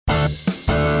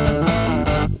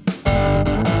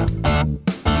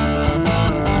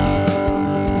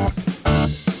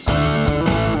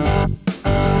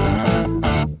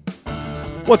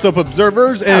What's up,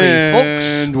 observers? Howdy,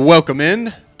 And welcome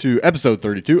in to episode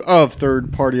 32 of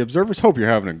Third Party Observers. Hope you're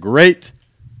having a great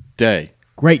day.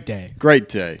 Great day. Great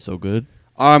day. So good.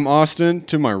 I'm Austin.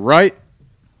 To my right,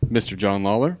 Mr. John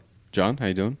Lawler. John, how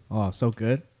you doing? Oh, so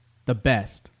good. The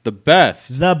best. The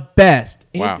best. The best.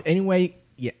 Wow. Anyway,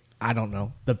 yeah, I don't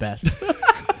know. The best.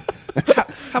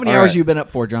 How many All hours right. you been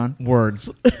up for, John? Words.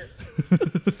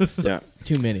 Yeah.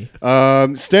 Too many.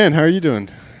 Stan, how are you doing?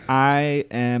 I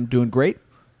am doing great.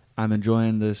 I'm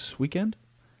enjoying this weekend.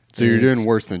 So you're It's, doing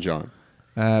worse than John.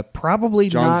 Probably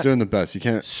John's not doing the best. You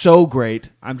can't. so great.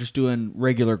 I'm just doing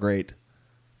regular great.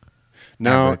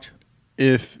 Now, Average.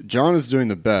 if John is doing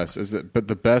the best, is it but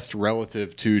the best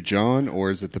relative to John, or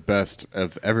is it the best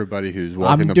of everybody who's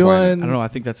walking I'm the doing planet? I don't know. I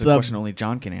think that's a the question only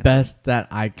John can answer. Best that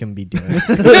I can be doing.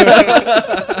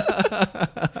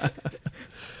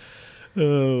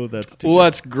 Oh, that's too Well,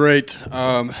 that's great.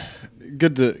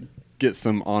 Good to get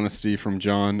some honesty from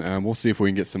John. We'll see if we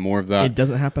can get some more of It that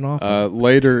doesn't happen often.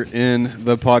 later in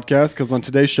the podcast. Because on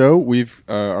today's show, we've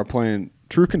are playing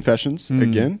True Confessions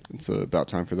again. It's about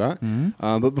time for that.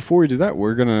 But before we do that,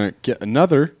 we're gonna get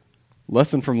another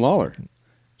lesson from Lawler.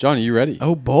 John, are you ready?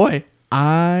 Oh boy.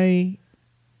 I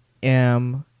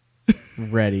am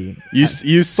ready.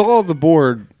 You saw the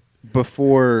board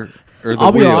before. Or the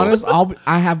I'll be wheel. honest.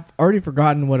 I have already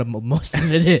forgotten what most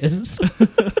of it is.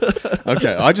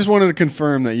 Okay, I just wanted to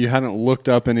confirm that you hadn't looked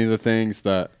up any of the things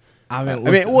that. I I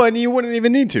mean, well, and you wouldn't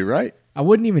even need to, right? I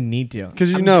wouldn't even need to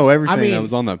Because you know everything I mean, that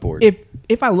was on that board.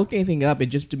 If I looked anything up, it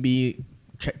just to be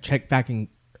check facting.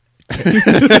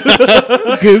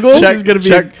 Google check, is gonna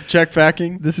be check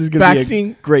facking. This is going to be a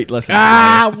Facting. great lesson.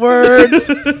 words.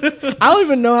 I don't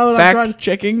even know how I'm trying. Fact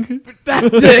checking. That's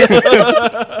it.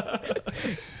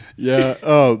 Yeah.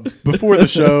 Before the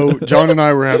show, John and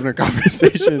I were having a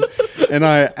conversation, and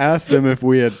I asked him if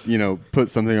we had, put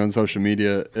something on social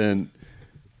media, and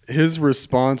his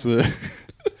response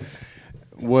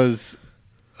was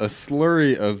a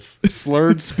slurry of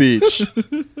slurred speech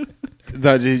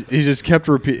that he just kept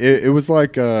repeating. It was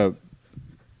like it's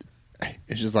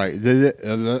just like,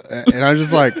 and I was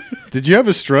just like, did you have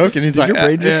a stroke? And he's like, your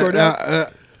brain just short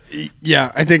out?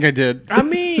 Yeah, I think I did. I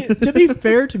mean, to be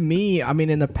fair to me, I mean,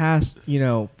 in the past,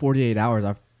 48 hours,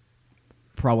 I've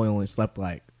probably only slept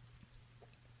like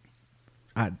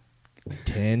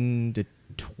 10 to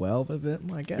 12 of it,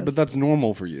 I guess. But that's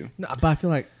normal for you. No, but I feel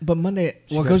like, Monday,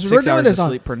 So you because have we're 6 doing hours this of on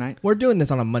sleep per night, we're doing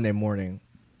this on a Monday morning,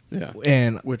 Yeah.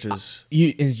 and which is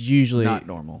it's usually not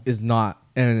normal. Is not,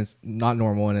 and it's not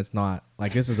normal, and it's not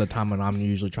like this is a time when I'm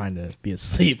usually trying to be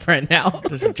asleep right now.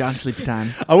 This is John's sleepy time.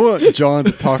 I want John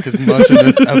to talk as much in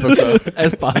this episode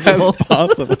As possible. as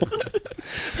possible.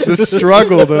 The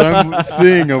struggle that I'm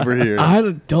seeing over here. I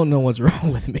don't know what's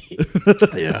wrong with me.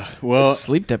 Yeah. Well,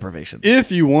 Sleep deprivation.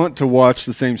 if you want to watch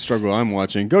the same struggle I'm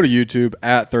watching, go to YouTube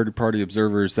at Third Party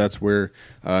Observers. That's where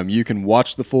you can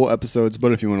watch the full episodes.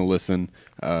 But if you want to listen,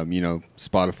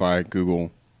 Spotify,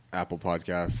 Google, Apple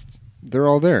Podcasts, they're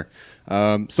all there.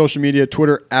 Social media,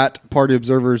 Twitter at Party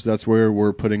Observers. That's where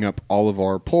we're putting up all of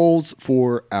our polls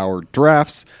for our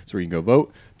drafts, so you can go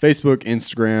vote. Facebook,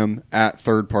 Instagram at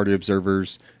Third Party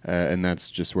Observers, and that's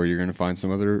just where you're going to find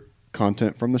some other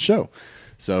content from the show.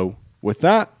 So with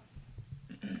that,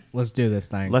 Let's do this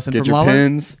thing. Lesson get from your Lawler.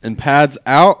 pens and pads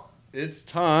out. It's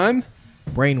time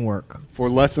Brain work. for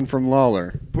Lesson from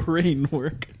Lawler. Brain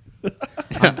work.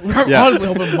 I'm Yeah. honestly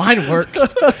hoping mine works.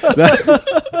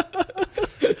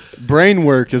 Brain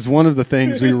work is one of the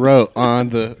things we wrote on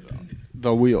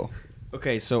the wheel.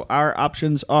 Okay, so our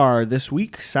options are this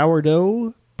week: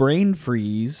 sourdough, brain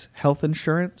freeze, health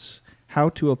insurance, how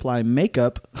to apply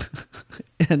makeup,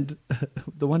 and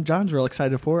the one John's real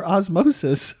excited for,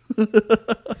 osmosis.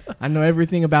 I know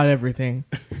everything about everything.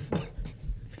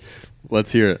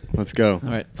 Let's hear it. Let's go. All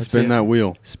right, let's Spin see it. that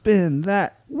wheel. Spin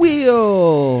that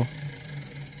wheel.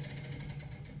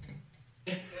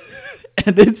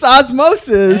 And it's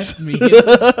osmosis. That's me.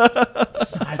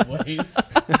 Sideways.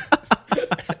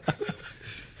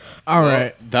 All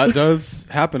right. That does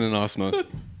happen in osmosis.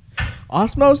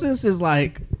 Osmosis is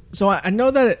like, so I know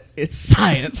that it's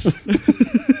science.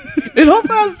 It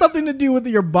also has something to do with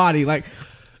your body. Like,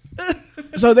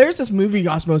 so there's this movie,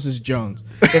 Osmosis Jones.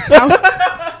 It's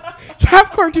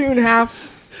half cartoon,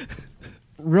 half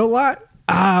real life,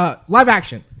 live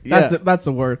action. That's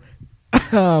the word.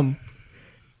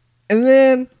 And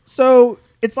then, so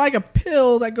it's like a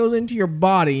pill that goes into your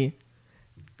body.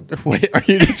 Wait, are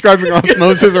you describing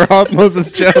osmosis or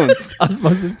Osmosis Jones?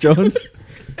 Osmosis Jones.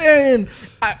 And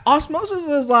osmosis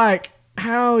is like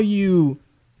how you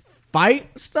fight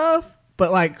stuff, but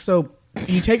like, so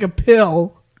you take a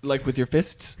pill. Like with your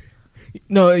fists?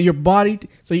 No, your body.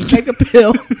 So you take a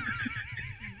pill,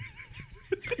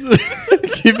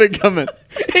 Keep it coming.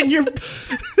 and your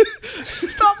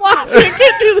stop laughing. I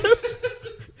can't do this.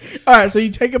 All right, so you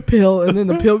take a pill, and then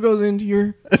the pill goes into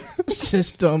your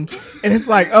system, and it's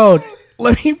like, oh,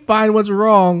 let me find what's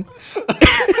wrong.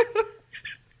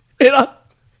 And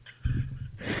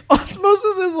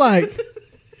osmosis is like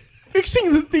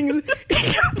fixing the things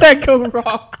that go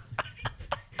wrong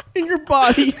in your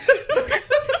body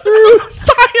through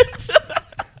science.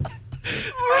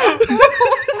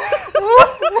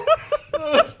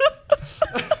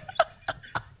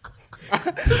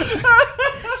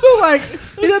 So, like,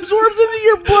 it absorbs into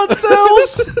your blood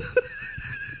cells,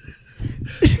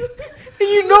 and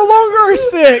you no longer are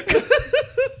sick.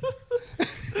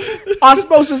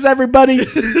 Osmosis, everybody.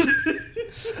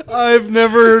 I've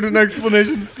never heard an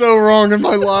explanation so wrong in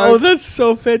my life. Oh, that's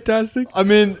so fantastic. I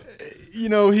mean, you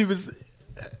know, he was.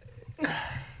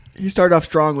 He started off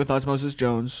strong with Osmosis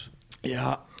Jones.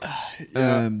 Yeah.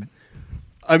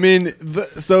 I mean,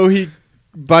 so he,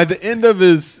 by the end of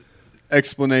his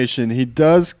explanation, he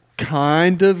does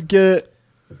kind of get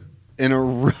in a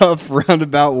rough,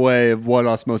 roundabout way of what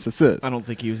osmosis is. don't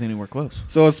think he was anywhere close.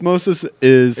 So osmosis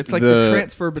is It's like the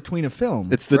transfer between a film.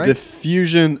 It's the right?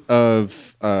 diffusion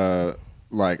of the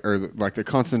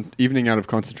constant evening out of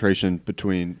concentration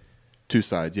between two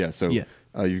sides. Yeah. So Yeah.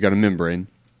 You've got a membrane,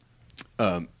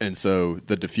 and so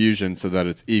the diffusion so that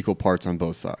it's equal parts on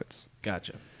both sides.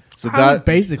 Gotcha. So I that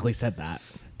basically said that.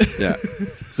 yeah.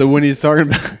 So when he's talking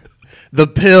about the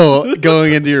pill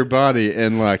going into your body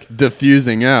and like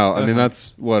diffusing out, I mean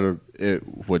that's what it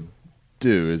would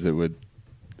do. Is it would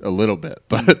a little bit,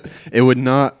 but it would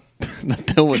not. The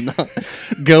pill would not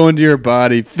go into your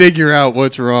body, figure out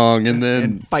what's wrong, and then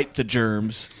And fight the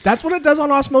germs. That's what it does on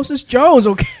Osmosis Jones,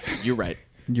 okay? You're right.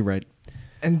 You're right.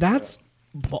 And that's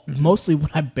mostly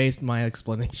what I based my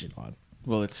explanation on.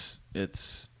 Well, it's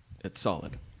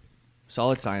solid.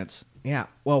 Solid science. Yeah.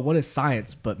 Well, what is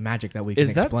science but magic that we can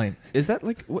explain? Is that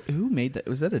like who made that?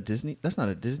 Was that a Disney? That's not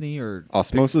a Disney or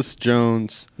Osmosis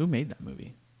Jones who made that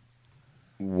movie?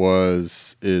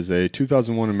 is a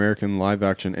 2001 American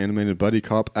live-action animated buddy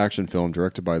cop action film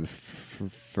directed by the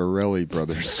Farrelly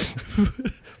brothers.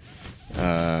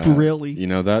 Farrelly. You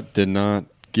know, that did not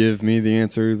give me the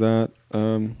answer that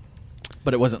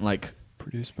But it wasn't like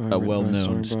produced by A written by, well-known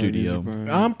starred by, studio. music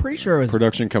by- I'm pretty sure it was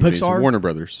production companies Pixar? Warner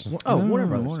Brothers. Oh, Warner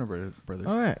Brothers. Warner Brothers.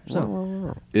 All right.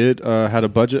 So It had a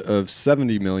budget of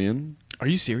 $70 million, Are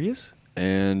you serious?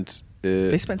 and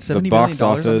They spent $70 the million box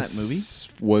on that office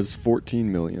was $14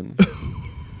 million.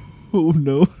 Oh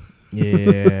no.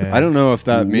 yeah. I don't know if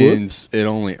that Whoops. means it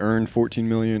only earned $14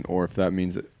 million or if that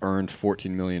means it earned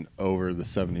 $14 million over the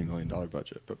 $70 million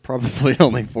budget, but probably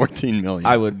only $14 million.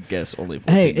 I would guess only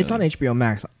 14 Hey, it's on million. HBO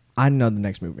Max. I know the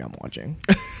next movie I'm watching.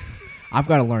 I've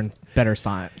got to learn better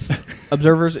science.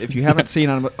 Observers, if you haven't seen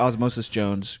Osmosis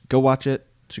Jones, go watch it.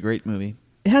 It's a great movie.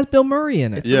 It has Bill Murray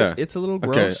in it. Yeah. It's a little Okay,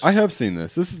 gross. I have seen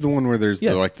this. This is the one where there's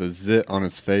Yeah. the zit on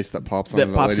his face that pops that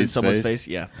onto the pops in lady's someone's face.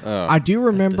 Yeah. Oh. I do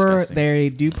remember disgusting. they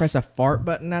do press a fart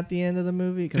button at the end of the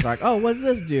movie because like, oh, what does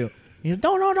this do? He's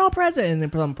don't press it, and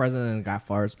then put on president and the guy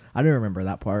farts. I do remember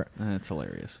that part. That's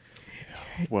hilarious.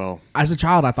 Well, As a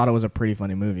child, I thought it was a pretty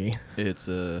funny movie. It's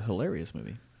a hilarious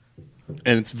movie.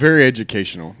 and it's very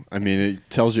educational. I mean, it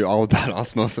tells you all about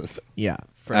osmosis, Yeah,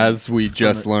 as we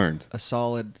just learned. A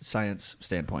solid science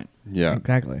standpoint. Yeah.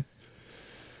 exactly.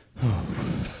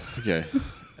 Okay.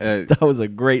 That was a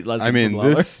great lesson. I mean, from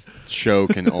Lawler. this show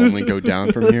can only go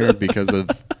down from here because of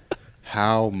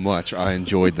how much I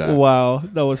enjoyed that. Wow,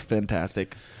 that was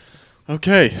fantastic.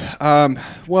 Okay.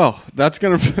 Well, it's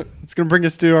gonna bring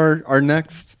us to our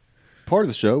next part of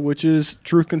the show, which is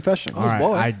True Confessions. All right,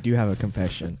 boy. I do have a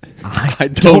confession. I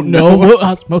Don't know what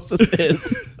osmosis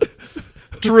is.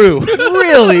 True.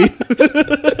 Really?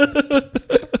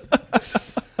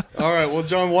 All right. Well,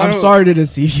 John, why I'm don't sorry to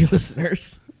deceive you,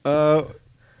 listeners.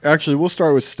 Actually, we'll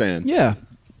start with Stan. Yeah.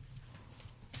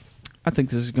 I think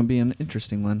this is going to be an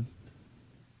interesting one,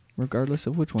 regardless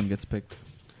of which one gets picked.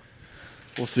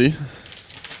 We'll see.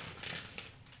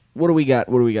 What do we got?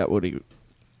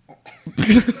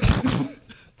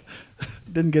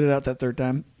 Didn't get it out that third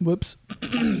time. Whoops.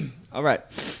 All right.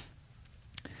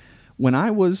 When I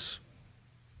was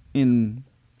in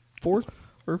 4th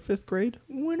or 5th grade,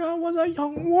 When I was a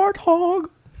young warthog.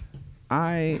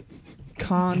 I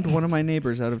conned one of my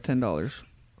neighbors out of $10.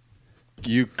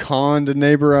 You conned a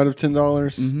neighbor out of $10.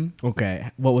 Mm-hmm.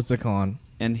 Okay, what was the con?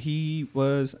 And he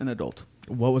was an adult.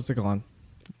 What was the con?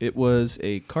 It was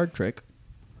a card trick.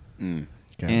 Mm.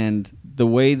 Okay. And the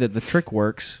way that the trick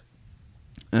works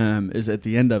is at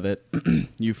the end of it,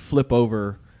 you flip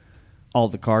over all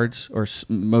the cards or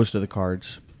most of the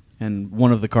cards, and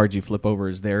one of the cards you flip over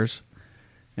is theirs,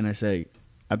 and I say,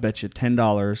 I bet you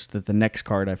 $10 that the next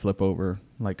card I flip over,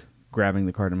 like grabbing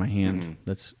the card in my hand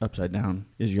that's upside down,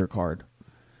 is your card.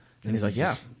 And he's like,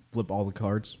 yeah. Flip all the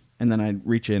cards. And then I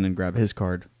reach in and grab his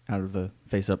card out of the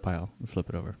face-up pile and flip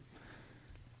it over.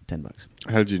 $10.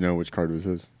 How did you know which card was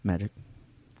his? Magic.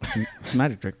 It's a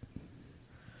magic trick.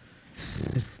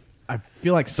 I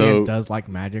feel like Stan does like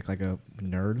magic, like a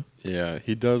nerd. Yeah,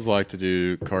 he does like to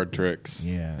do card tricks.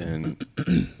 Yeah.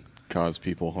 And cause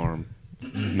people harm,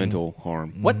 mental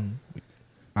harm. What?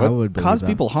 I would believe Cause that.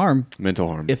 people harm. Mental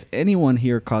harm. If anyone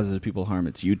here causes people harm,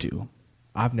 it's you two.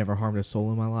 I've never harmed a soul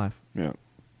in my life. Yeah.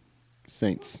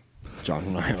 Saints. John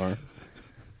and I are.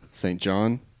 Saint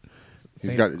John.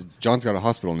 John's got a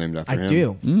hospital named after him. I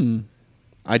do. Mm.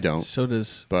 I don't. So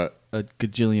does But a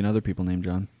gajillion other people named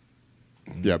John.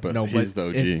 yeah, but No, he's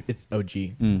but the OG. It's OG.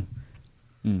 Mm.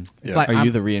 Mm. Yeah. like- Are I'm-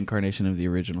 you the reincarnation of the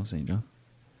original St. John?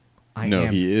 I No,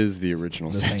 am he is the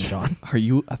original the Saint St. John. John. Are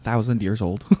you 1,000 years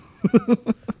old?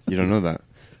 You don't know that.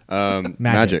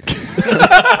 Magic.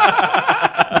 Magic.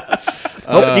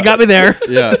 Oh, you got me there.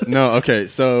 Yeah. No. Okay.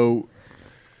 So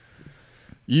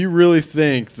you really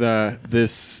think that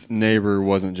this neighbor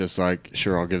wasn't just like,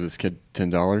 sure, I'll give this kid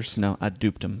 $10? No, I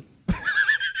duped him.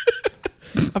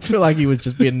 I feel like he was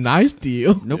just being nice to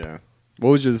you. Nope. Yeah.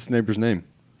 What was this neighbor's name?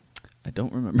 I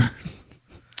don't remember.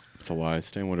 It's a lie.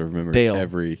 Stan would have remembered Dale.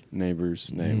 every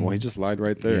neighbor's name. Well, he just lied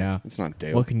right there. Yeah. It's not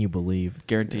Dale. What can you believe?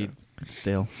 Guaranteed. It's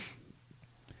Dale.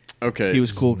 Okay. He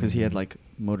was cool because he had like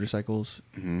motorcycles,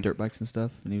 Mhm. dirt bikes and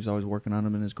stuff, and he was always working on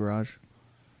them in his garage.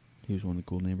 He was one of the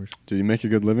cool neighbors. Did he make a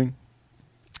good living?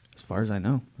 As far as I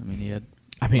know. I mean, he had...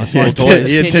 I mean, Lots He of had, toys.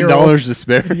 he had $10 to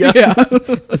spare. Yeah.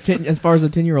 As far as a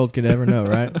 10-year-old could ever know,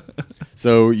 right?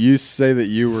 So you say that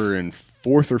you were in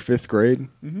 4th or 5th grade?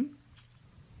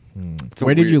 It's a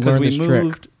Where did you weird- learn we this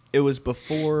moved, trick? It was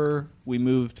before we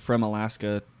moved from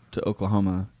Alaska to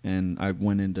Oklahoma, and I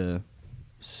went into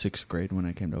 6th grade when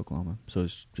I came to Oklahoma. So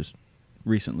it's just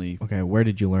recently. Okay, where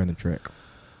did you learn the trick?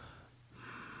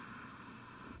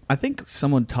 I think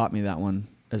someone taught me that one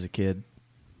as a kid.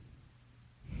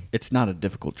 It's not a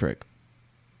difficult trick,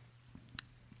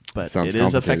 but Sounds it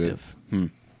is complicated.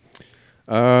 effective.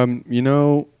 You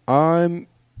know, I'll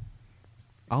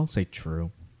say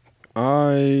true.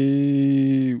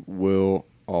 I will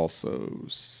also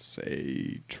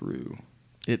say true.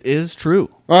 It is true.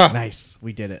 Ah, Nice.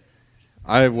 We did it.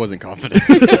 I wasn't confident.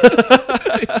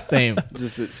 Same.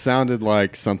 Just it sounded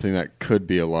like something that could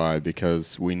be a lie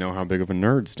because we know how big of a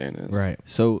nerd Stan is. Right.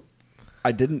 So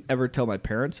I didn't ever tell my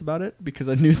parents about it because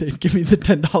I knew they'd give me the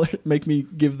 $10, make me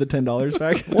give the $10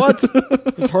 back. What?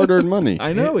 It's hard-earned money.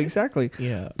 I know, exactly.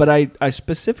 Yeah. But I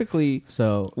specifically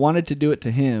So wanted to do it to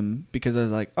him because I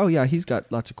was like, oh yeah, he's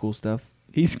got lots of cool stuff.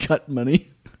 He's got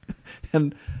money.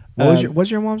 And what's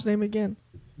your mom's name again?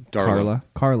 Darla. Carla,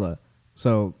 Carla.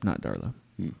 So not Darla.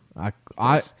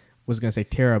 I was gonna say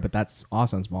Tara, but that's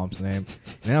Austin's mom's name.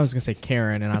 And then I was gonna say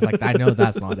Karen, and I was like, I know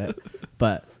that's not it.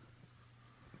 But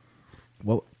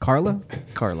what? Carla?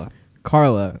 Carla.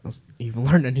 You've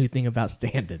learned a new thing about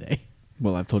Stan today.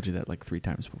 Well, I've told you that like 3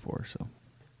 times before. So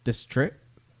This trick?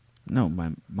 no,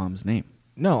 my mom's name.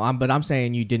 No, but I'm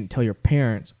saying you didn't tell your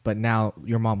parents, but now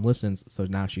your mom listens, so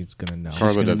now she's gonna know.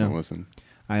 Carla gonna doesn't know. listen.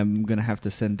 I am gonna have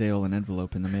to send Dale an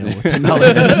envelope in the mail with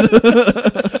 $10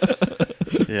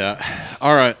 in it. Yeah.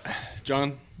 All right.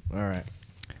 John? All right.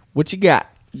 What you got?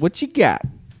 What you got?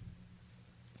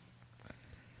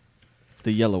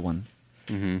 The yellow one.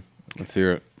 Mm-hmm. Let's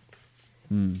hear it.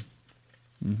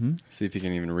 Mm-hmm. See if you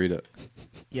can even read it.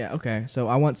 Yeah. Okay. So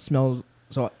I want smelled.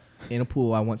 So in a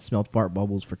pool, I want smelled fart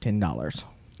bubbles for $10.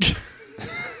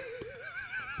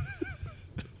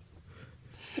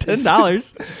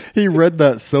 $10. He read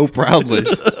that so proudly.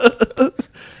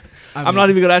 I'm not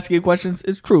even gonna ask you questions.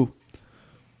 It's true.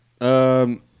 How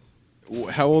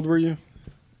old were you?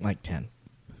 like 10.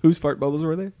 Whose fart bubbles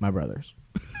were they? My brother's.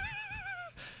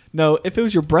 No, if it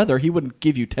was your brother, he wouldn't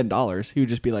give you $10. He would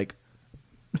just be like,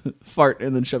 fart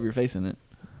and then shove your face in it.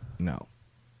 No.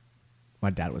 My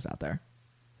dad was out there.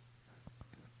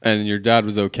 And your dad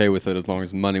was okay with it as long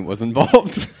as money was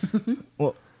involved.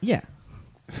 Well, yeah.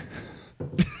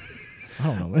 I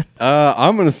don't know, man.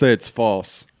 I'm going to say it's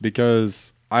false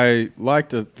because I like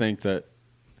to think that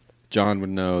John would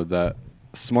know that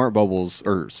fart bubbles,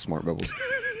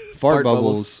 fart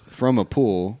bubbles from a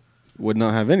pool would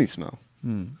not have any smell.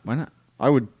 Why not?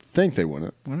 I would think they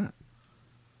wouldn't. Why not?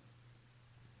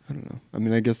 I don't know. I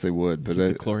mean, I guess they would, but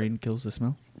The chlorine kills the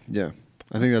smell. yeah,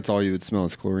 I think that's all you would smell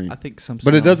is chlorine. I think some.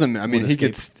 But it smell doesn't. I mean, would he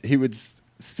escape. could. He would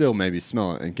still maybe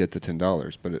smell it and get the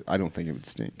 $10, but I don't think it would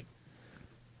stink.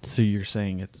 So you're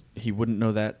saying he wouldn't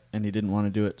know that and he didn't want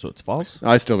to do it, so it's false?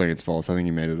 I still think it's false. I think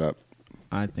he made it up.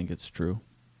 I think it's true.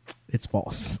 It's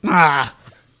false. Ah!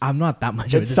 I'm not that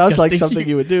much of It a sounds like disgusting something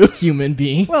you would do. human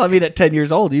being. Well, I mean, at 10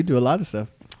 years old, you do a lot of stuff.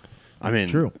 I mean,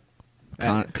 True.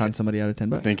 Con somebody out of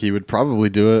 $10. I think he would probably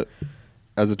do it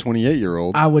as a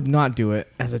 28-year-old. I would not do it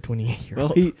as a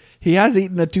 28-year-old. Well, he has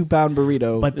eaten a 2-pound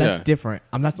burrito. But that's Yeah. different.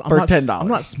 I'm not For $10. I'm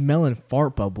not smelling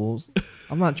fart bubbles.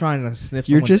 I'm not trying to sniff.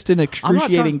 you're someone's- just in I'm not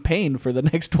excruciating pain for the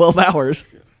next 12 hours.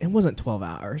 It wasn't 12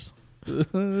 hours. How'd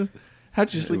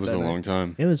you It sleep was that a night? long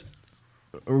time. It was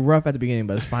rough at the beginning,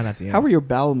 but it's fine at the end. How were your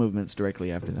bowel movements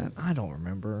directly after that? I don't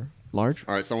remember. Large?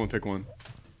 All right, someone pick one.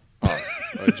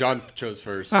 John chose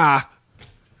first. Ah!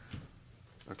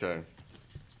 Okay.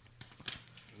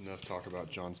 Enough talk about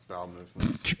John's bowel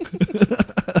movements.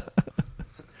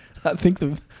 I think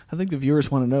the viewers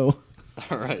want to know.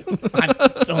 All right. I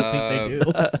don't think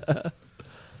they do.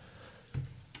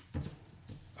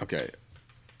 Okay.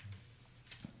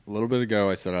 A little bit ago,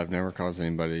 I said I've never caused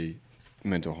anybody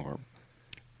mental harm.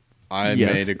 I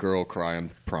Yes. made a girl cry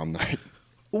on prom night.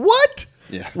 What?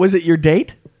 Yeah. Was it your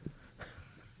date?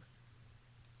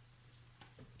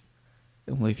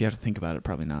 Well, if you have to think about it,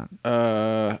 probably not.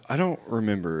 I don't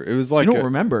remember. It was like You don't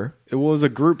remember, it was a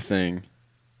group thing,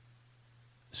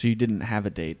 so you didn't have a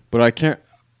date. but I can't.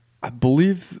 I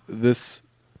believe this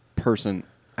person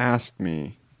asked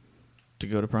me. To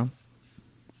go to prom?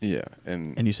 Yeah,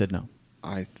 and And you said no.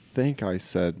 I think I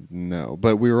said no,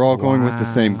 but we were all going with the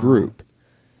same Wow. group.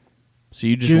 So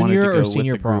you just wanted to Junior go or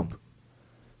senior with the prom? group.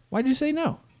 Why'd you say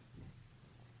no?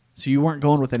 So you weren't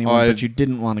going with anyone, I- but you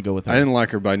didn't want to go with her. I didn't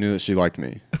like her, but I knew that she liked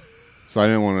me, so I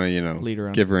didn't want to, Lead her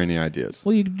on. give her any ideas.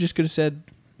 Well, you just could have said,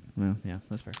 well, yeah,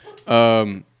 that's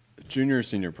fair. Junior or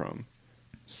senior prom?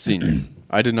 Senior.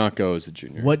 I did not go as a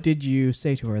junior. What did you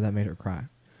say to her that made her cry?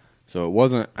 So it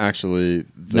wasn't actually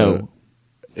the. No.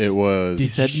 It was. He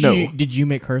said no. Did you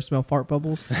make her smell fart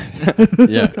bubbles?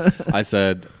 Yeah. I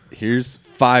said, "Here's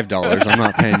 $5. I'm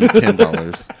not paying you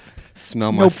 $10.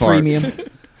 Smell my No farts." premium.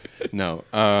 No.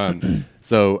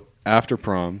 So after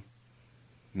prom,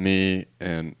 me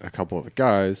and a couple of the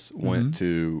guys went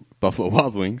to Buffalo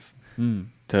Wild Wings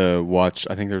to watch.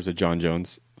 I think there was a John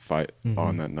Jones fight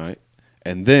on that night,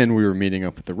 and then we were meeting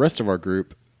up with the rest of our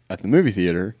group at the movie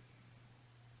theater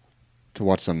to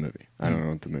watch some movie. I don't know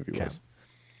what the movie was.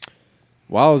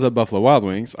 While I was at Buffalo Wild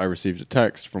Wings, I received a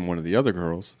text from one of the other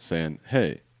girls saying,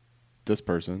 "Hey, this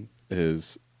person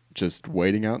is just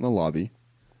waiting out in the lobby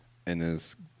and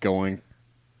is going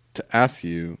to ask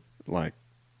you, like,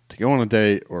 to go on a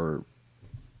date or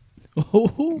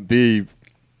be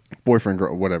boyfriend,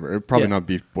 girl, whatever. It'd probably Yeah. not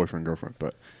be boyfriend, girlfriend,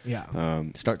 but Yeah.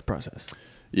 Start the process.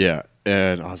 yeah."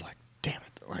 And I was like, "Damn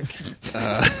it!" Like,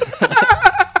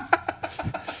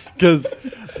 because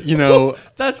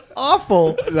That's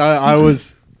awful.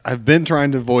 I've been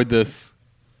trying to avoid this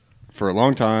for a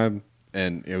long time,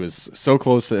 and it was so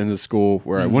close to the end of school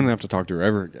where I wouldn't have to talk to her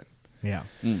ever again. Yeah.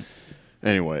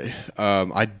 Anyway,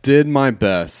 I did my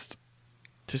best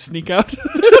To sneak out.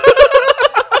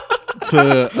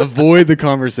 to avoid the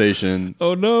conversation.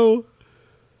 Oh no.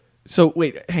 So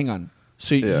wait, hang on.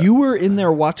 So Yeah. you were in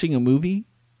there watching a movie,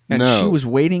 and No. she was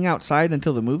waiting outside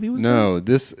until the movie was done?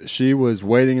 No, she was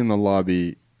waiting in the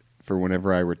lobby for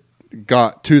whenever I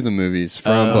got to the movies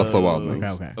from Buffalo Wild Wings.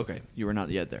 Okay. Okay, you were not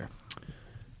yet there.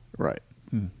 Right.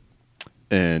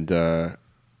 And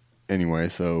anyway,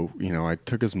 so I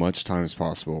took as much time as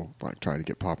possible, like trying to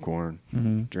get popcorn,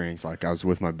 drinks. Like I was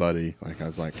with my buddy. Like I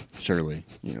was like, surely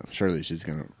she's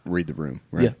gonna read the room,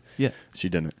 right? Yeah. She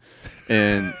didn't,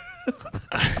 and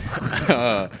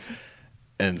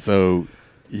and so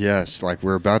yeah, she's like,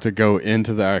 we're about to go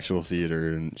into the actual theater,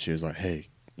 and she was like, hey,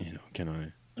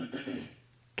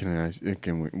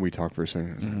 can we talk for a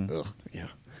second? I was like, ugh, yeah,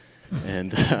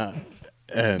 and.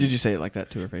 And Did you say it like that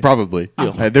to her face? Probably.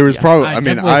 Yeah. There was Yeah. probably. I I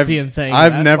mean, definitely see him saying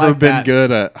I've that never like been that. good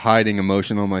at hiding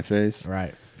emotion on my face,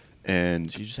 Right.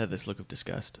 and She just had this look of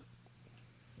disgust.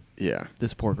 yeah,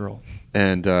 This poor girl.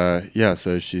 and yeah.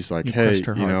 So she's like, You "Hey, crushed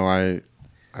her heart.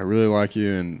 I really like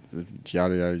you," and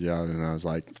yada yada yada. And I was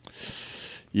like,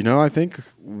 I think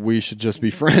we should just be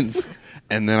friends.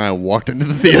 And then I walked into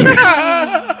the theater.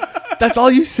 That's all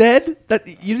you said? That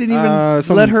you didn't even let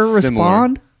something her similar.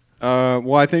 respond?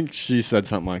 Well, I think she said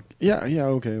something like, "Yeah,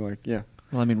 okay, like yeah,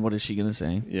 Well, I mean, what is she gonna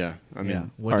say? yeah." I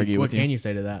mean, What argue what with you. can you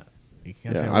say to that? You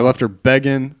can't say yeah. a I lot. left her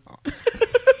begging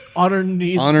on her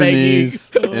knees, on her begging.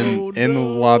 knees Oh, in the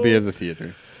lobby of the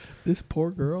theater. This poor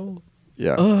girl.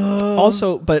 Yeah.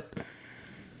 Also, but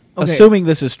Okay. assuming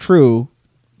this is true,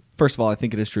 first of all, I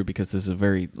think it is true because this is a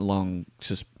very long,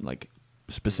 just like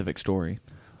specific story.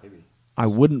 I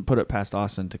wouldn't put it past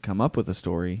Austin to come up with a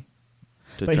story.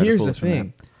 But here's the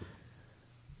thing: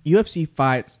 UFC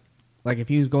fights, like if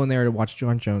he was going there to watch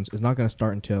John Jones, is not going to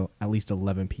start until at least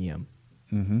 11 p.m.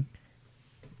 Mm-hmm.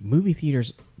 Movie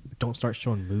theaters don't start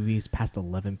showing movies past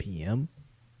 11 p.m.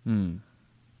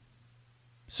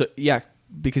 So yeah,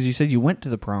 because you said you went to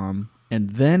the prom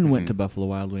and then went to Buffalo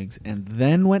Wild Wings and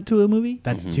then went to a movie.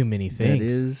 That's too many things. That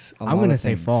is. I'm going to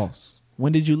say false.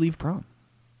 When did you leave prom?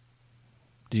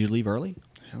 Did you leave early?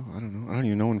 Hell, I don't know. I don't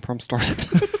even know when prom started.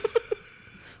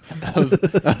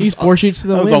 He's 4 sheets to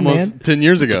the That was wind, almost man. 10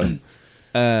 years ago.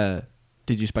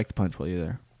 Did you spike the punch while you were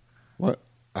there? What?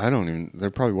 I don't even.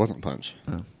 There probably wasn't punch.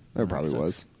 Oh, There that probably sucks.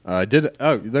 was. I did.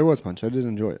 Oh, there was punch. I did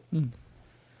enjoy it.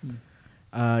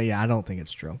 Yeah, I don't think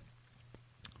it's true.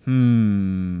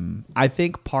 I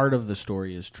think part of the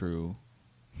story is true.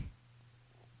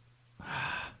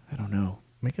 I don't know.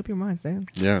 Make up your mind, Sam.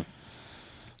 Yeah.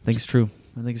 I think it's true.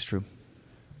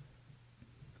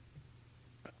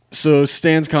 So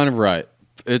Stan's kind of right.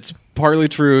 It's partly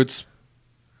true. It's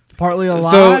Partly a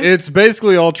lie. so it's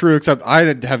basically all true except I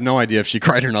have no idea if she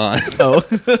cried or not. Oh,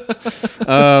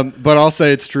 But I'll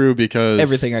say it's true because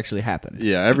everything actually happened.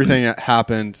 Yeah, everything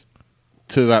happened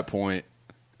to that point,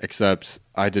 except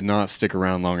I did not stick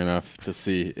around long enough to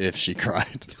see if she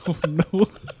cried. Oh no.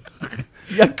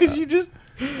 Yeah, because you just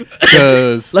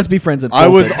Because let's be friends. And I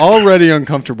was already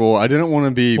uncomfortable. I didn't want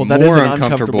to be well. That is more an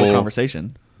uncomfortable uncomfortable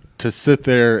conversation. to sit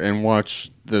there and watch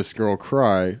this girl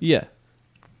cry. Yeah.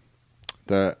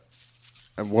 That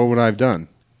what would I have done?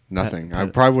 Nothing. I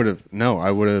Pet- probably would have. No, I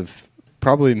would have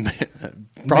probably made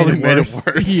it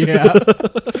worse. Yeah.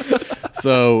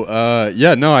 So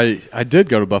yeah, no, I did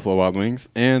go to Buffalo Wild Wings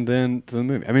and then to the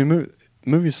movie. I mean,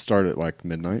 movies start at like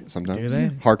midnight sometimes. Do they?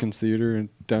 Harkins Theater in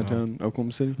downtown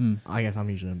Oklahoma City. I guess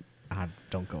I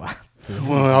don't go out. to the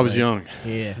Well, movies I was that young.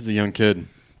 late. Yeah. As a young kid.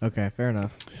 Okay, fair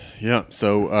enough. Yeah.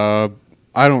 So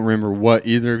I don't remember what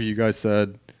either of you guys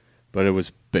said, but it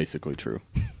was basically true.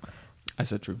 I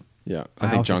said true. Yeah, I I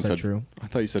think also John said said true. I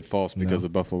thought you said false because No.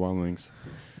 of Buffalo Wild Wings.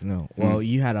 No. Well,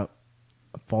 you had a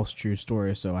false true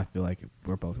story, so I feel like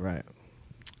we're both right.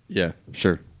 Yeah,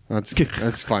 sure.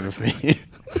 That's fine with me.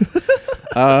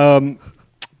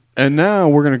 And now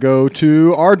we're gonna go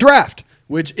to our draft,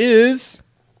 which is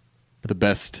the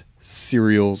best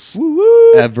cereals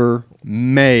ever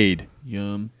made.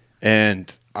 Yum.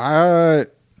 And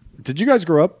did you guys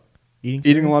grow up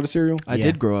eating a lot of cereal? I Yeah.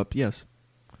 did grow up. Yes.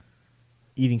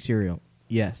 Eating cereal.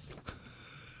 Yes.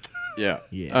 Yeah.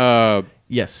 Yeah.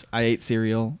 Yes, I ate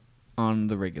cereal on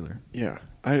the regular. Yeah.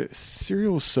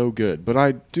 Cereal is so good, but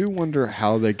I do wonder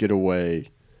how they get away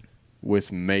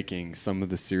with making some of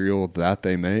the cereal that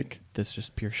they make. That's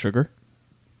just pure sugar.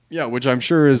 Yeah, which I'm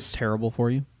sure is Terrible for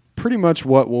you. pretty much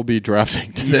what we'll be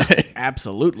drafting today.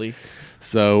 Absolutely.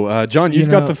 So, John, You you've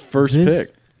got know, the first this-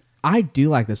 pick. I do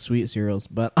like the sweet cereals,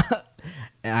 but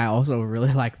I also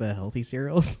really like the healthy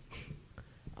cereals,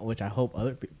 which I hope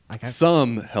other people.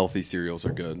 Some healthy cereals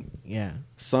are good. Yeah.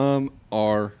 Some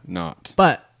are not.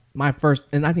 But my first,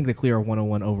 and I think the clear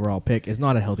 101 overall pick is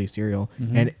not a healthy cereal,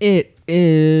 and it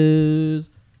is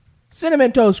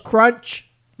Cinnamon Toast Crunch,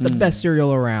 the best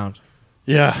cereal around.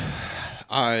 Yeah,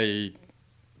 I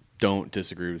don't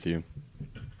disagree with you.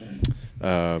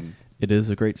 It is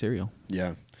a great cereal.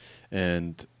 Yeah,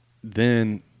 and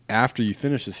then after you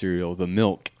finish the cereal, the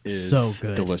milk is So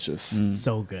good. delicious.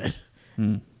 So good.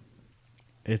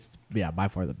 It's by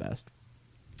far the best.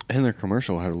 And their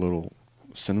commercial had a little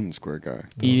cinnamon square guy.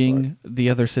 Eating the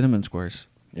other cinnamon squares.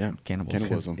 Yeah,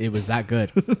 cannibalism. It was that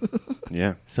good.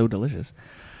 Yeah, So delicious.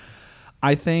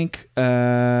 I think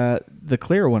the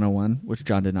clear 101, which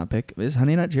John did not pick, is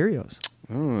Honey Nut Cheerios.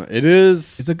 It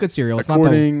is. It's a good cereal. It's not the,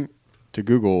 according to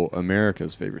Google,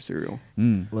 America's favorite cereal.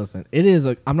 listen, it is.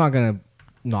 I'm not gonna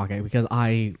knock it because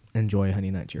I enjoy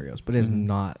Honey Nut Cheerios, but it's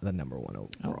not the number one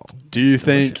overall. Do you It's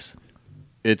think delicious.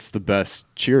 it's the best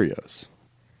Cheerios?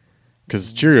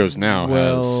 Because Cheerios now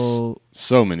Well, has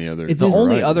so many other. It's the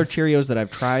only varieties. other Cheerios that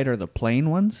I've tried are the plain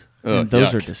ones. Ugh, and those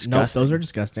yuck. are No, disgusting. those are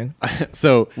disgusting.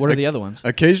 So What are the other ones?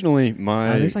 Occasionally,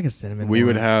 my There's like a cinnamon we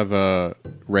would one. have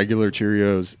regular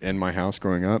Cheerios in my house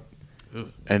growing up,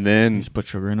 and then Just put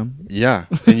sugar in them. yeah,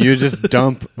 and you just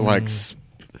dump like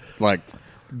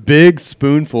big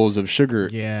spoonfuls of sugar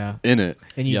Yeah, in it.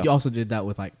 and you Yeah. also did that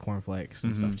with like cornflakes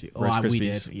and stuff too. Oh, Rice we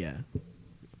Krispies. did. Yeah.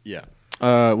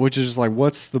 Yeah, which is just like,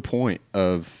 what's the point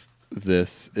of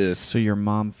this if So your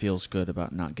mom feels good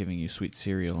about not giving you sweet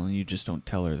cereal, and you just don't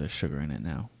tell her there's sugar in it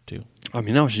now, too. I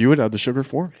mean, no, she would have the sugar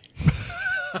for me.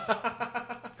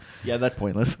 Yeah, that's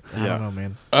pointless. I Yeah. don't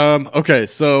know, man. Okay,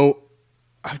 so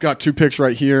I've got two picks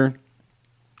right here.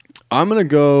 I'm gonna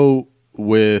go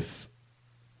with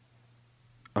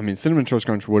I mean, Cinnamon Toast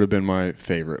Crunch would have been my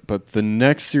favorite, but the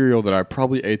next cereal that I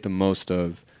probably ate the most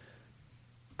of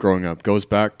growing up goes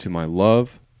back to my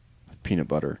love of peanut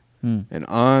butter. And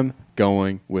I'm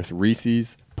going with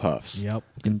Reese's Puffs. Yep.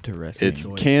 Interesting. It's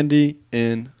candy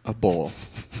in a bowl.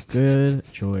 Good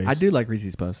choice. I do like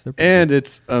Reese's Puffs. They're pretty And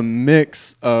it's a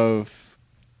mix of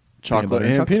chocolate butter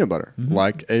and and chocolate. peanut butter,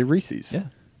 like a Reese's. good.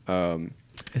 Yeah.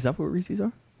 Is that what Reese's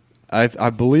are?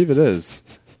 I believe it is.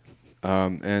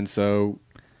 And so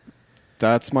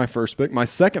that's my first pick. My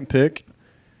second pick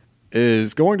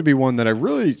is going to be one that I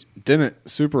really didn't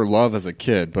super love as a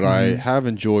kid, but I have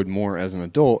enjoyed more as an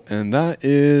adult, and that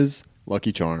is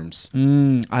Lucky Charms.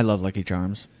 I love Lucky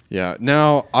Charms. Yeah.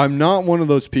 Now, I'm not one of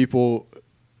those people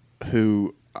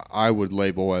who I would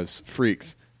label as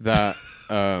freaks that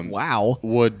Wow.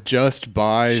 would just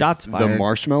buy Shots the fired.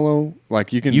 marshmallow.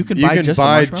 Like you can buy just the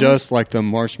marshmallows? just like the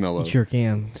marshmallow. You sure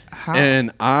can. How?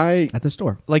 And At the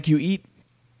store. like you eat,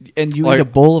 and you Like- eat a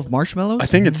bowl of marshmallows? I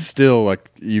think it's still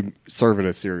like you serve it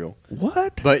as cereal.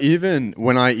 What? But even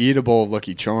when I eat a bowl of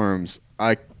Lucky Charms,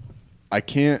 I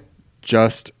can't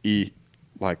just eat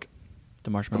like The the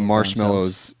marshmallows.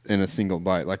 marshmallows in a single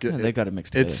bite. Like Yeah, they gotta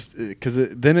mix together. It's because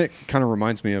then it kind of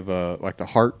reminds me of like the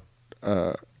heart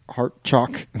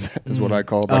chalk is what I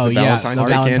call it, like Oh, the yeah. Valentine's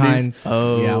Day candies.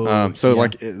 Oh. Yeah. So Yeah.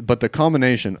 like, but the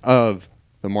combination of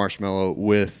the marshmallow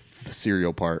with the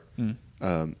cereal part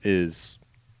is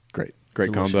great.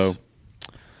 Great Delicious. combo.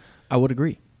 I would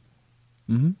agree.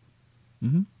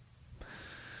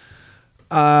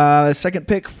 Second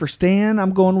pick for Stan,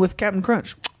 I'm going with Captain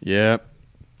Crunch. Yep.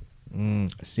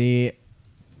 See,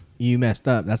 you messed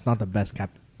up. That's not the best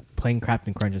plain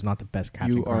Captain Crunch is not the best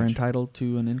Captain You Crunch. are entitled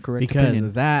to an incorrect because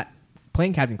opinion. that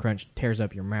plain Captain Crunch tears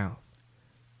up your mouth,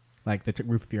 like the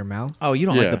roof of your mouth. Oh, you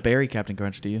don't Yeah. like the berry Captain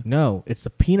Crunch, do you? No, it's the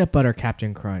peanut butter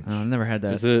Captain Crunch. I've never had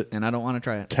that. Is it- And I don't want to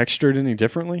try it. Textured any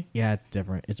differently? Yeah, it's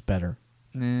different. It's better.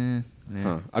 Nah.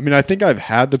 Huh. I mean, I think I've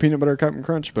had the peanut butter Captain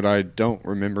Crunch, but I don't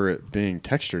remember it being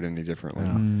textured any differently.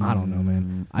 I don't know,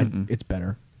 man. It's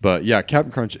better. But yeah,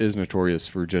 Captain Crunch is notorious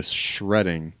for just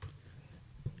shredding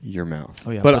your mouth.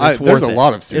 Oh, yeah, but but it's there's a worth it.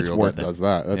 lot of It's cereal worth that it. does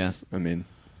that. That's, I mean,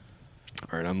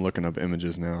 all right, I'm looking up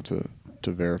images now to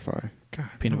verify. God,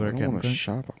 Peanut butter I Captain want to Crunch?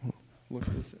 shop. I wanna look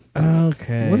at this.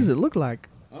 Okay. What does it look like?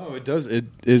 Oh, it does. It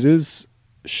is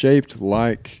shaped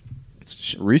like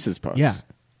Reese's Puffs. Yeah,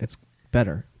 it's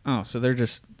better. Oh, so they're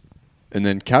just And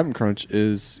then Captain Crunch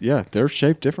is, they're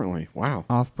shaped differently. Wow.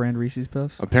 off-brand Reese's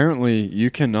Puffs? Apparently,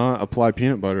 you cannot apply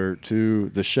peanut butter to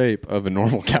the shape of a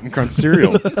normal Captain Crunch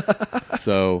cereal.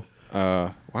 So,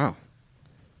 wow.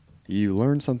 You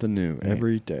learn something new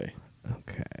every day.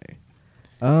 Okay.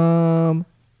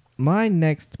 My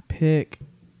next pick.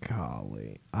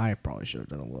 Golly, I probably should have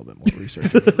done a little bit more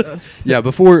research into this. Yeah,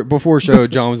 before show,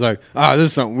 John was like, this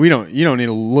is something you don't need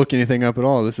to look anything up at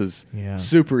all. This is Yeah.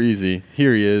 super easy.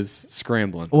 Here he is,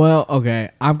 scrambling. Well, okay,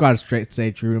 I've got to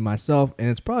stay true to myself, and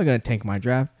it's probably going to tank my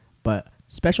draft, but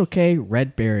Special K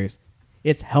Red Berries.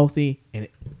 It's healthy, and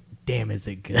damn, is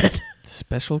it good.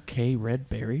 Special K red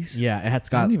berries? Yeah, it's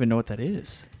I got don't even know what that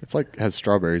is. It's like has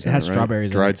strawberries. it in has right? strawberries.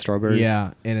 in dried it. strawberries.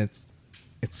 Yeah, and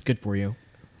it's good for you.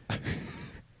 I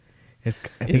Is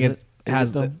think it- it is has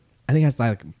it though? I think it has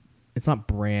like it's not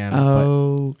bran.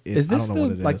 Oh, but is I this don't know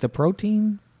what it like is. the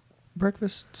protein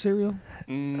breakfast cereal?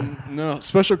 No,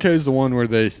 Special K is the one where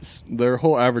their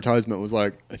whole advertisement was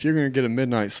like, if you're going to get a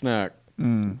midnight snack,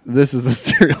 this is the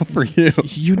cereal for you.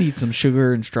 You need some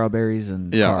sugar and strawberries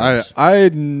and Yeah,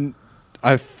 carbs.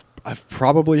 I've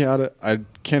probably had it. I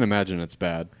can't imagine it's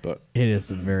bad, but It is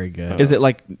very good. Is it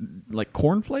like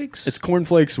cornflakes? it's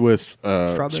cornflakes with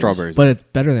Strawberries? strawberries. But it's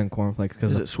better than cornflakes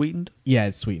because Is it sweetened? yeah,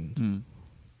 it's sweetened.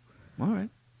 All right.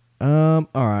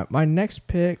 All right. My next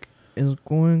pick is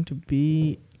going to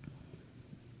be.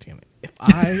 Damn it! If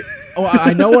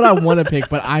I know what I want to pick,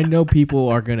 but I know people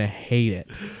are gonna hate it.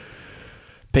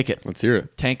 Pick it. Let's hear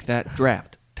it. Tank that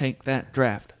draft. Tank that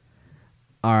draft.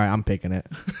 All right, I'm picking it.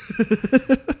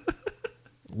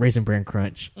 Raisin Bran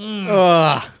Crunch.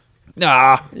 Ah.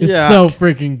 It's so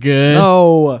freaking good.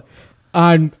 No.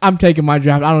 I'm taking my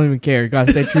draft. I don't even care.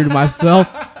 Gotta stay true to myself.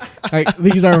 Like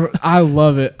I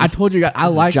love it. I told you guys I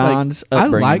This is like John's I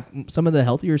upbringing. like some of the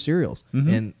healthier cereals,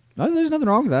 and No, there's nothing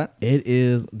wrong with that. it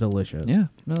is delicious. Yeah.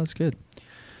 No, that's good.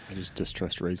 I just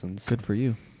distrust raisins. Good for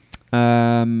you.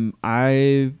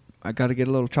 I got to get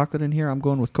a little chocolate in here. I'm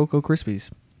going with Cocoa Krispies.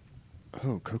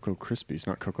 Oh, Cocoa Krispies,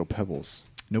 not Cocoa Pebbles.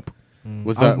 Nope. Was I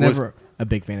was that never a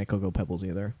big fan of Cocoa Pebbles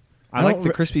either. I like don't the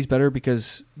re- Krispies better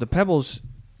because the Pebbles,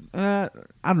 I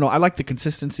don't know. I like the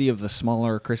consistency of the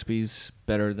smaller Krispies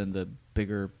better than the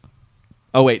bigger.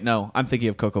 Oh, wait, no. I'm thinking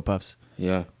of Cocoa Puffs.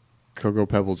 Yeah. Cocoa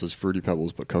Pebbles as Fruity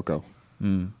Pebbles, but cocoa.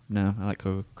 No, I like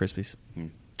Cocoa Krispies.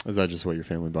 Is that just what your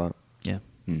family bought? Yeah.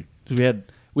 Mm. 'Cause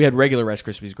we had regular Rice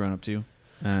Krispies growing up too.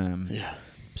 Yeah.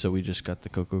 So we just got the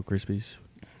Cocoa Krispies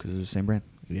because it's the same brand.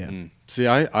 Yeah. See,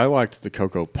 I liked the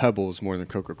Cocoa Pebbles more than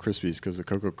Cocoa Krispies because the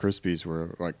Cocoa Krispies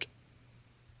were like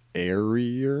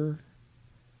airier.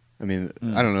 I mean,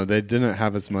 I don't know. They didn't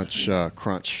have as much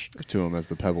crunch to them as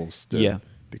the Pebbles did. Yeah.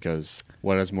 Because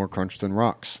what has more crunch than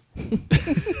rocks?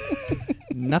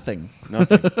 Nothing.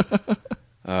 Nothing.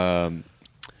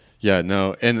 Yeah,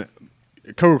 no. And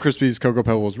Cocoa Krispies, Cocoa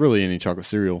Pebbles, really any chocolate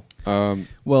cereal.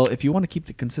 Well, if you want to keep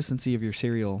the consistency of your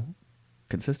cereal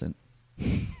consistent,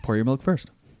 pour your milk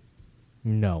first.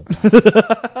 No.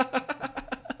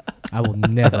 I will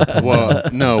never. Well,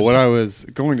 no, what I was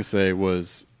going to say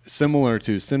was similar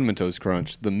to Cinnamon Toast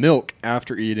Crunch, the milk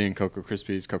after eating Cocoa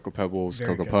Krispies, Cocoa Pebbles, Very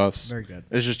Cocoa good. Puffs, Very good.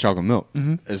 it's just chocolate milk.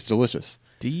 It's delicious.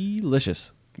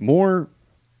 Delicious. More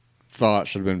thought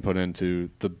should have been put into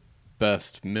the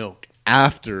best milk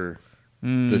after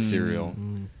the cereal.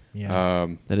 Yeah.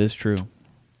 That is true.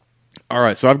 All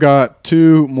right, so I've got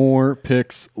 2 more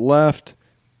picks left,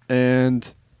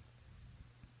 and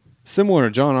similar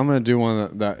to John, I'm going to do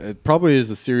one that it probably is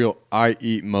the cereal I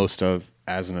eat most of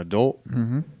as an adult.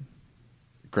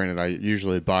 Granted, I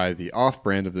usually buy the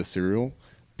off-brand of this cereal,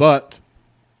 but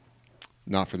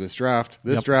not for this draft.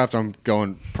 This draft, I'm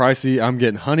going pricey. I'm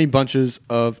getting Honey Bunches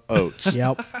of Oats.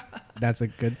 Yep. That's a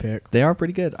good pick. They are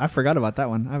pretty good. I forgot about that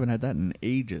one. I haven't had that in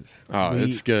ages. Oh, We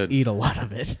it's good. Eat a lot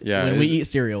of it. Yeah, When we it's- eat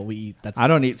cereal, we eat. That's I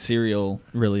don't eat cereal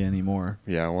really anymore.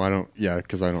 Yeah, well, I don't. Yeah,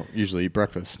 because I don't usually eat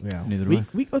breakfast. Yeah. Neither do we I.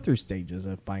 we go through stages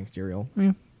of buying cereal.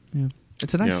 Yeah.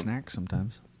 It's a nice Yeah. snack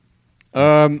sometimes.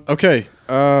 Okay.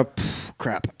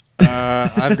 Crap.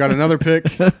 I've got another pick.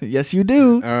 Yes, you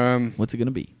do. What's it going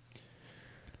to be?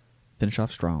 Finish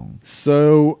off strong.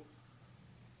 So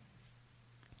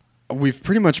we've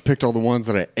pretty much picked all the ones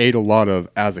that I ate a lot of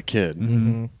as a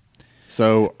kid.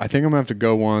 So I think I'm gonna have to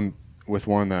go with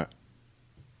one that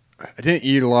I didn't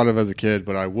eat a lot of as a kid,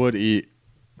 but I would eat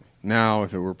now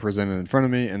if it were presented in front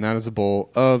of me, and that is a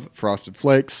bowl of Frosted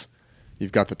Flakes.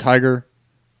 You've got the tiger,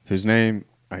 whose name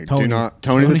I Tony. do not.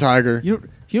 Tony the tiger. You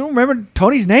don't remember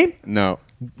Tony's name? No.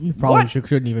 You probably What?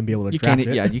 shouldn't even be able to You draft can't.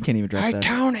 it. Yeah, you can't even draft that.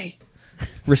 Tony.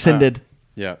 Rescinded.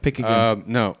 Yeah. Pick again.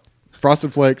 No.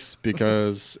 Frosted Flakes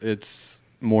because it's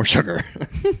more sugar.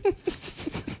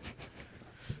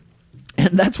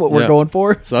 And that's what we're Yeah. going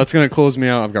for. So that's going to close me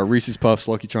out. I've got Reese's Puffs,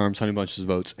 Lucky Charms, Honey Bunches of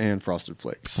Oats, and Frosted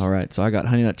Flakes. All right, so I got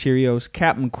Honey Nut Cheerios,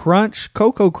 Captain Crunch,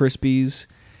 Cocoa Krispies,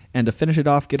 and to finish it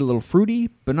off, get a little fruity,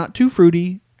 but not too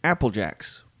fruity, Apple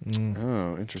Jacks.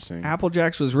 Oh, interesting. Apple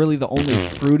Jacks was really the only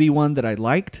fruity one that I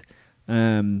liked. Do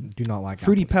not like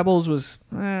Fruity Apple Pebbles was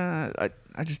I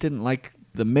just didn't like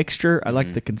the mixture. I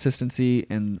liked the consistency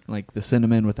and like the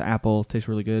cinnamon with the apple. Tastes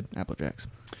really good. Apple Jacks.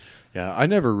 Yeah, I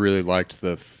never really liked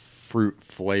the fruit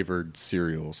flavored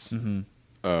cereals.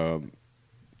 But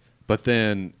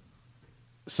then,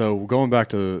 so going back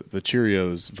to the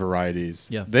Cheerios varieties,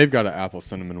 Yeah. they've got an apple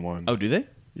cinnamon one. Oh, do they?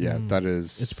 Yeah, that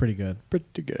is It's pretty good. pretty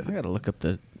I good. gotta look up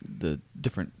the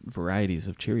different varieties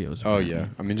of Cheerios. Oh yeah,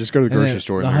 I mean just go to the And grocery then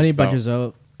store. The and Honey there's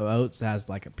about- Bunches of Oats has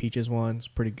like a peaches one. It's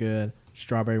pretty good.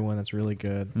 Strawberry one that's really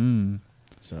good.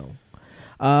 So,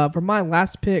 for my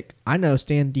last pick, I know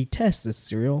Stan detests this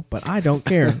cereal, but I don't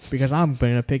care because I'm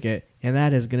going to pick it, and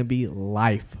that is going to be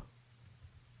Life.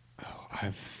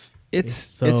 It's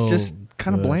so just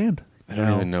kind of good. bland. I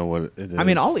don't even know what it is. I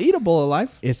mean, I'll eat a bowl of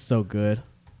Life, It's so good.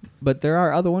 but there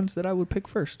are other ones that I would pick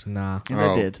first, Nah. and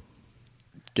Oh. I did.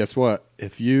 Guess what?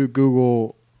 If you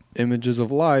Google images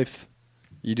of life,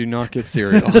 you do not get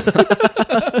cereal.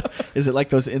 Is it like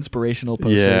those inspirational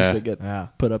posters Yeah. that get Yeah.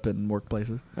 put up in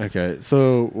workplaces? Okay,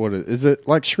 so what is it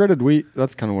like shredded wheat?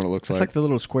 That's kind of what it looks It's like the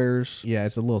little squares. Yeah,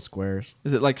 it's a little squares.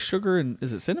 Is it like sugar and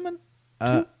is it cinnamon?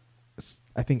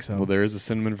 I think so. Well, there is a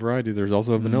cinnamon variety. There's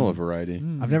also a vanilla variety.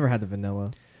 I've never had the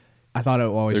vanilla. I thought it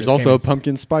always. There's just also came a in-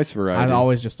 pumpkin spice variety. I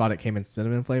always just thought it came in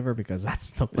cinnamon flavor because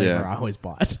that's the flavor Yeah. I always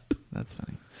bought. That's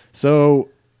funny. So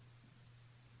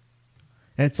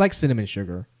And it's like cinnamon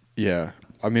sugar. yeah,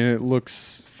 I mean it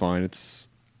looks fine.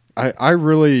 I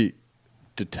really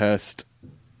detest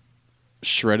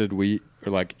shredded wheat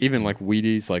or like even like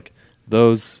Wheaties, like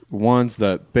those ones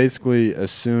that basically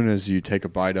as soon as you take a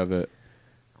bite of it,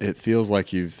 it feels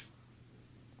like you've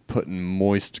put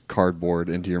moist cardboard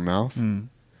into your mouth.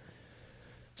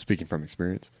 Speaking from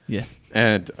experience. Yeah.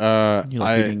 And You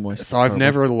like eating moist so I've cardboard.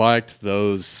 never liked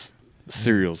those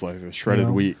cereals like the shredded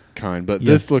No. wheat kind, but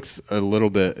Yeah. this looks a little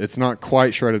bit. It's not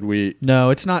quite shredded wheat. No,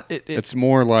 it's not. It's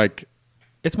more like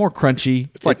it's more crunchy.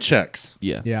 it's like Chex.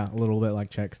 Yeah. Yeah, a little bit like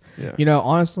Chex. Yeah. You know,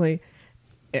 honestly,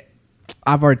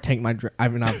 I've already taken my.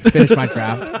 I've finished my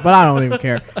draft, but I don't even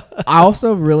care. I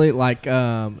also really like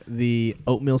the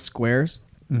oatmeal squares.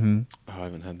 Mm-hmm. Oh, I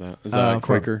haven't had that. Is that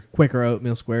Quaker? Quaker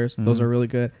oatmeal squares. Those are really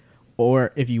good.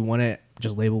 Or if you want to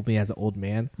just label me as an old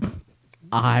man,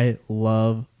 I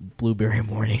love Blueberry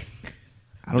Morning.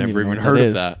 I don't Never even even know heard what that of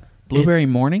is. that. Blueberry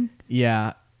morning.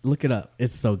 Yeah, look it up.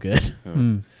 It's so good.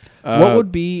 What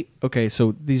would be okay?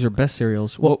 So these are best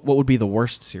cereals. What would be the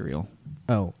worst cereal?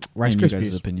 Oh, Rice in you guys'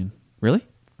 Krispies opinion? Really?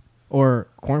 or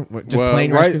corn, just Well,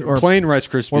 plain Rice Krispies, or plain Rice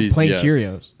Krispies. or plain yes.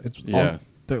 Cheerios. It's Yeah. all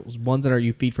those ones that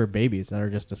you feed for babies that are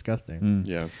just disgusting.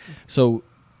 Yeah. So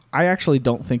I actually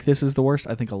don't think this is the worst.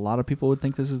 I think a lot of people would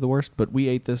think this is the worst, but we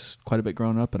ate this quite a bit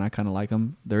growing up, and I kind of like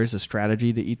them. There is a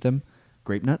strategy to eat them.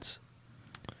 Grape nuts.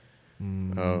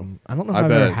 Oh, I don't know if I I've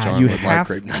bet ever had. John You would have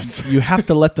like grape nuts. you have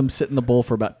to let them sit in the bowl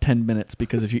for about 10 minutes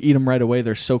because if you eat them right away,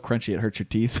 they're so crunchy it hurts your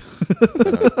teeth.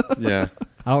 Yeah.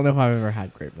 I don't know if I've ever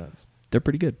had grape nuts. They're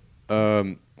pretty good.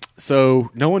 So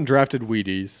no one drafted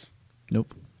Wheaties,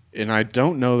 Nope. and I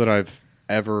don't know that I've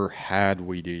ever had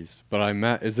Wheaties, but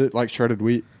is it like shredded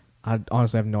wheat? I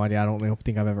honestly have no idea. I don't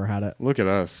think I've ever had it. Look at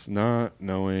us, not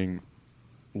knowing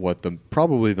what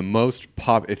probably the most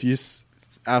if you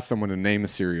ask someone to name a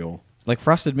cereal. Like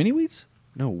Frosted Mini Wheats?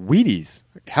 No, Wheaties.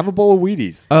 Have a bowl of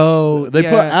Wheaties. Oh, They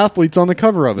put athletes on the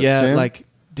cover of it, Yeah, Stan. like,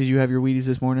 did you have your Wheaties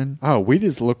this morning? Oh,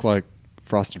 Wheaties look like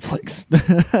Frosted Flakes.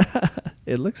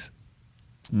 It looks.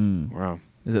 Wow.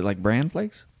 Is it like bran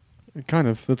flakes? Kind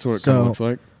of. That's what it kind So- of looks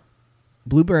like.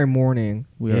 Blueberry Morning.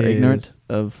 We are is, ignorant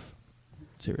of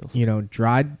cereals.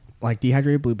 dried, like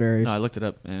dehydrated blueberries, No, I looked it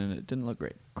up and it didn't look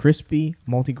great. crispy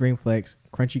multigrain flakes,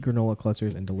 crunchy granola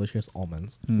clusters, and delicious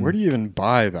almonds. Where do you even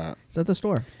buy that? It's at the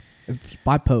store. It's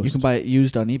by post. You can buy it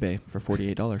used on eBay for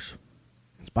 $48.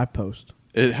 It's by post.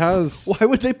 It has. Why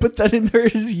would they put that in there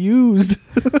as used?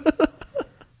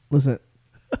 Listen,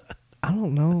 I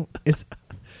don't know.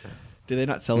 Do they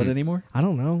not sell it anymore? I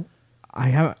don't know. I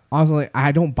haven't honestly.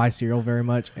 I don't buy cereal very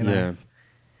much, and Yeah.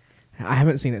 I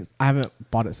haven't seen it. I haven't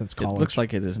bought it since college. It looks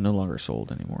like it is no longer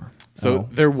sold anymore. So Oh.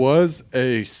 there was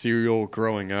a cereal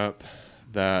growing up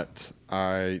that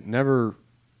I never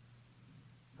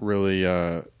really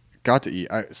got to eat.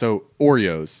 So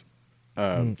Oreos.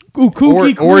 Ooh,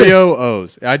 Cookie Crisp. Oreo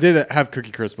O's. I did have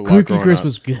Cookie Crisp a lot Cookie growing Crisp up.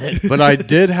 was good. But I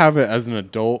did have it as an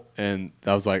adult, and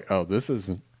I was like, oh, this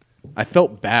is... I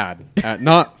felt bad.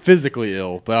 Not physically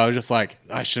ill, but I was just like,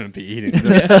 I shouldn't be eating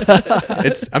this.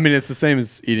 It's the same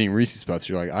as eating Reese's Puffs.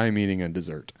 You're like, I am eating a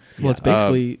dessert. Well, it's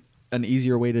basically an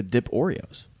easier way to dip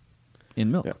Oreos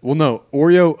in milk. Yeah. Well, no,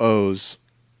 Oreo O's.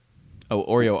 Oh,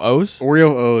 Oreo O's? Oreo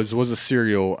O's was a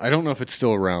cereal. I don't know if it's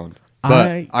still around,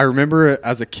 but I remember it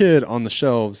as a kid on the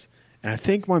shelves, and I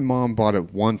think my mom bought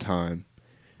it one time,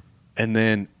 and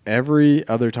then every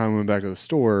other time we went back to the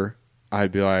store,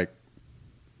 I'd be like,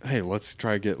 hey, let's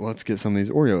get some of these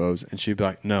Oreo O's, and she'd be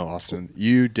like, no, Austin,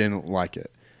 you didn't like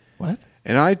it. What?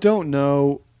 And I don't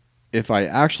know if I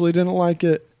actually didn't like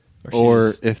it Or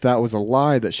or if that was a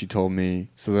lie that she told me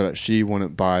so that she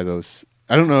wouldn't buy those.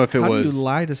 I don't know if it How was. do you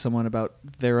lie to someone about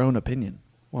their own opinion?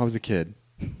 Well, I was a kid.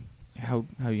 How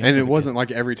young? And of it a wasn't like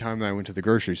every time that I went to the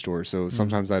grocery store. So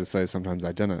sometimes I had to say, sometimes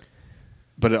I didn't.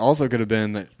 But it also could have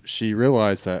been that she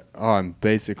realized that, I'm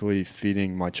basically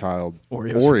feeding my child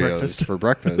Oreos for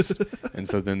breakfast. And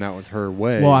so then that was her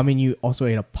way. Well, I mean, you also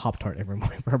ate a Pop-Tart every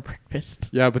morning for breakfast.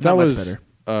 Yeah, but Not that much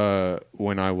was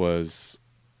when I was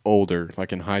older,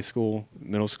 like in high school,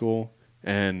 middle school.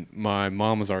 And my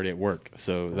mom was already at work.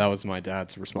 So that was my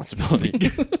dad's responsibility.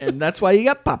 kid. And that's why you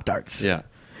got Pop-Tarts. Yeah.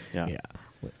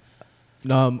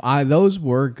 Those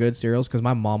were good cereals because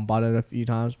my mom bought it a few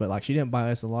times, but like she didn't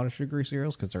buy us a lot of sugary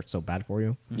cereals because they're so bad for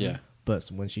you. Yeah. But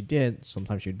when she did,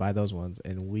 sometimes she'd buy those ones,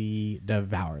 and we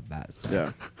devoured that. So.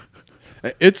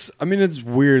 Yeah. It's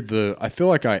weird. I feel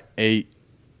like I ate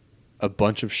a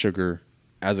bunch of sugar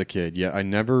as a kid, yet I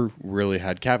never really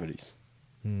had cavities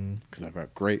because I've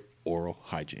got great oral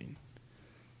hygiene.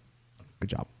 Good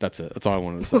job. That's it. That's all I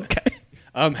wanted to say. Okay.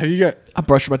 Have you got... I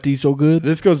brush my teeth so good.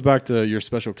 This goes back to your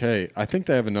Special K. I think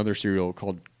they have another cereal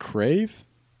called Crave.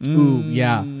 Ooh,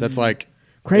 yeah. That's like...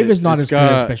 Crave is not it's as good as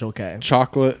got Special K.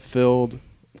 Chocolate filled.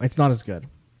 It's not as good.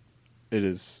 It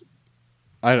is...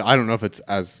 I don't know if it's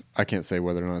as... I can't say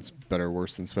whether or not it's better or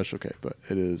worse than Special K, but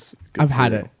it is good I've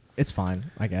had cereal. it. It's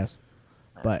fine, I guess.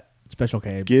 But Special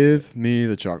K. Give me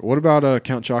the chocolate. What about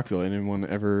Count Chocula? Anyone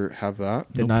ever have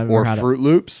that? Did not ever Or had it. Fruit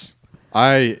Loops?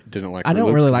 I didn't like I Fruit don't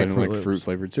Loops really 'cause like I didn't Fruit like Loops. fruit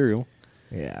flavored cereal.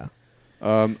 Yeah.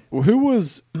 Who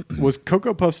was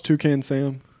Cocoa Puffs Toucan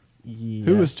Sam? Yes.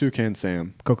 Who was Toucan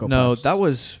Sam? Cocoa No, Puffs. that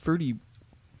was Fruity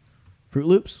Fruit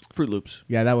Loops? Fruit Loops.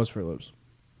 Yeah, that was Fruit Loops.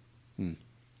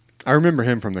 I remember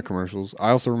him from the commercials. I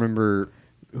also remember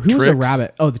Who was a Tricks.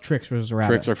 rabbit? Oh, the Tricks was a rabbit.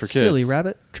 Tricks are for kids. Silly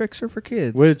rabbit tricks are for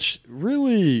kids. Which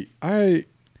really, I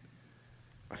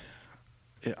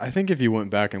think if you went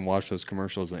back and watched those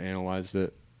commercials and analyzed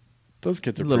it, those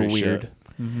kids are a little pretty weird. shit.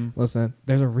 Mm-hmm. Listen,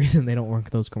 there's a reason they don't work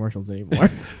those commercials anymore.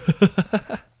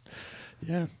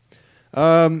 Yeah.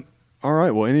 All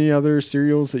right. Well, any other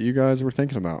cereals that you guys were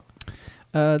thinking about?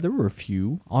 There were a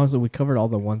few. Honestly, we covered all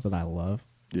the ones that I love.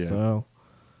 Yeah. So,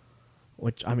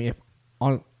 which I mean,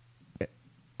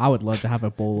 I would love to have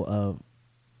a bowl of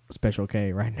Special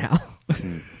K right now.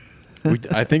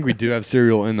 I think we do have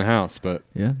cereal in the house, but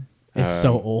Yeah. It's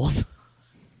so old.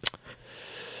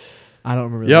 I don't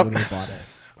remember Yep. when we bought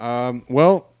it.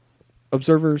 well,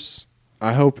 observers,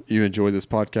 I hope you enjoy this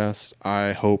podcast.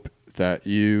 I hope that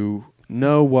you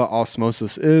know what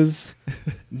osmosis is.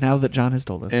 Now that John has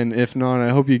told us. And if not, I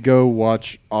hope you go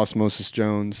watch Osmosis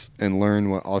Jones and learn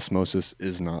what osmosis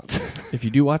is not. If you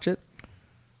do watch it,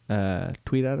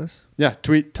 tweet at us. Yeah,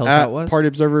 tweet Tell us at how it was. Party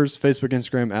Observers, Facebook,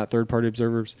 Instagram at Third Party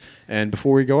Observers. And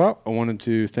before we go out, I wanted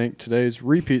to thank today's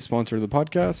repeat sponsor of the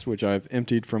podcast, which I've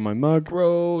emptied from my mug,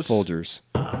 Gross. Folgers.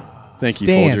 Thank you,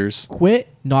 Stan, Folgers. quit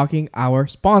knocking our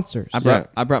sponsors.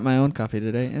 I brought my own coffee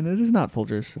today, and it is not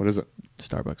Folgers. What is it?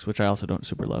 Starbucks, which I also don't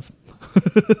super love.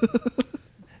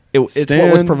 It's Stan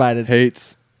what was provided.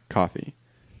 hates coffee.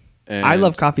 And I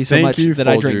love coffee so thank much you, that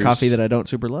I drink Folgers. coffee that I don't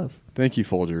super love. Thank you,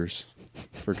 Folgers,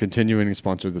 for continuing to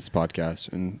sponsor this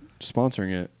podcast and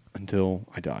sponsoring it until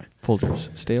I die.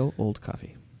 Folgers, stale old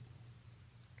coffee.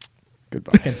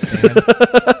 Goodbye. Fucking Stan.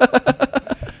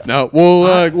 No,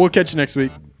 we'll catch you next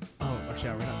week.